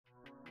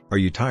Are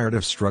you tired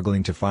of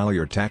struggling to file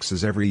your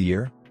taxes every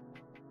year?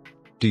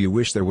 Do you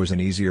wish there was an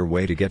easier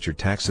way to get your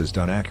taxes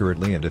done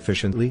accurately and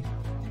efficiently?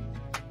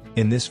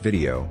 In this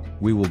video,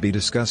 we will be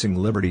discussing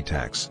Liberty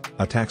Tax,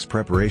 a tax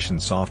preparation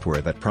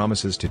software that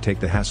promises to take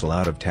the hassle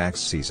out of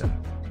tax season.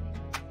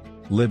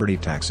 Liberty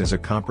Tax is a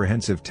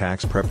comprehensive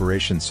tax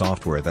preparation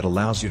software that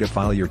allows you to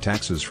file your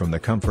taxes from the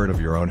comfort of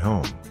your own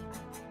home.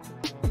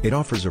 It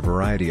offers a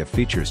variety of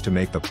features to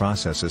make the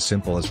process as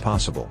simple as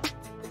possible,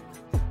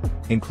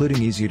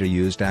 including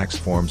easy-to-use tax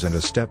forms and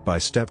a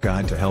step-by-step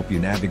guide to help you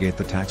navigate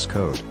the tax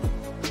code.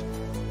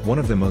 One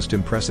of the most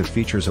impressive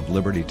features of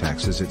Liberty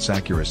Tax is its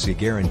accuracy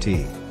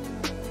guarantee.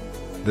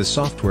 The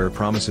software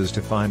promises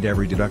to find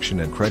every deduction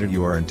and credit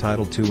you are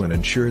entitled to and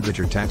ensure that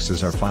your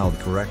taxes are filed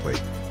correctly.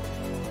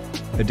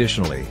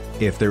 Additionally,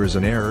 if there is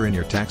an error in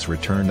your tax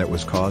return that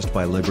was caused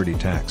by Liberty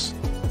Tax,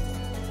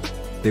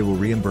 they will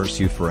reimburse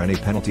you for any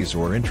penalties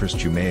or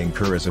interest you may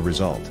incur as a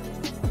result.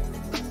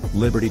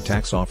 Liberty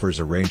Tax offers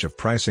a range of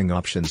pricing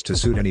options to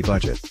suit any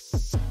budget.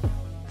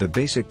 The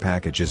basic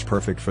package is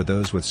perfect for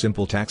those with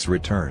simple tax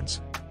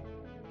returns,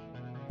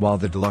 while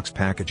the deluxe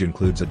package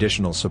includes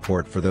additional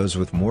support for those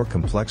with more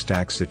complex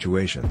tax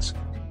situations.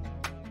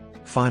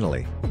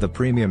 Finally, the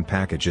premium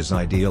package is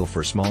ideal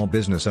for small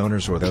business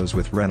owners or those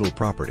with rental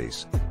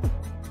properties.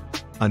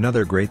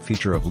 Another great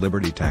feature of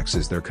Liberty Tax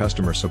is their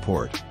customer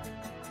support.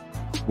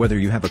 Whether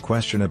you have a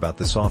question about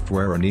the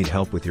software or need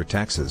help with your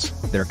taxes,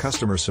 their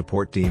customer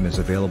support team is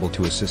available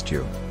to assist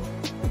you.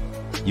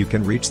 You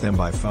can reach them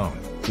by phone,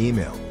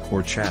 email,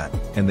 or chat,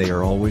 and they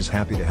are always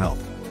happy to help.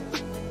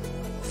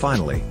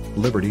 Finally,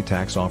 Liberty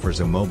Tax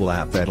offers a mobile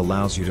app that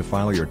allows you to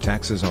file your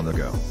taxes on the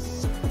go.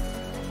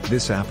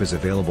 This app is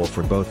available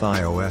for both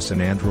iOS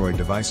and Android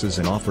devices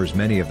and offers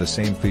many of the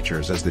same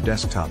features as the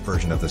desktop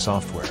version of the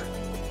software.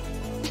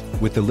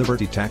 With the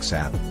Liberty Tax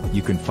app,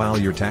 you can file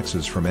your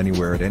taxes from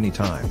anywhere at any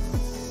time.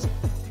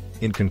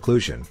 In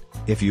conclusion,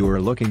 if you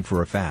are looking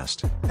for a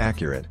fast,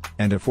 accurate,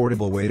 and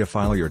affordable way to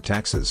file your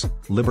taxes,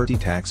 Liberty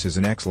Tax is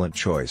an excellent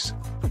choice.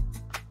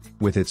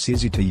 With its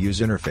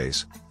easy-to-use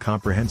interface,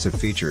 comprehensive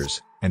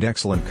features, and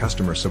excellent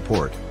customer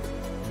support,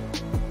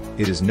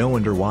 it is no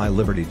wonder why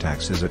Liberty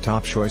Tax is a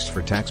top choice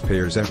for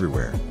taxpayers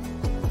everywhere.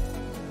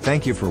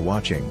 Thank you for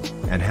watching,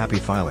 and happy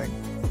filing.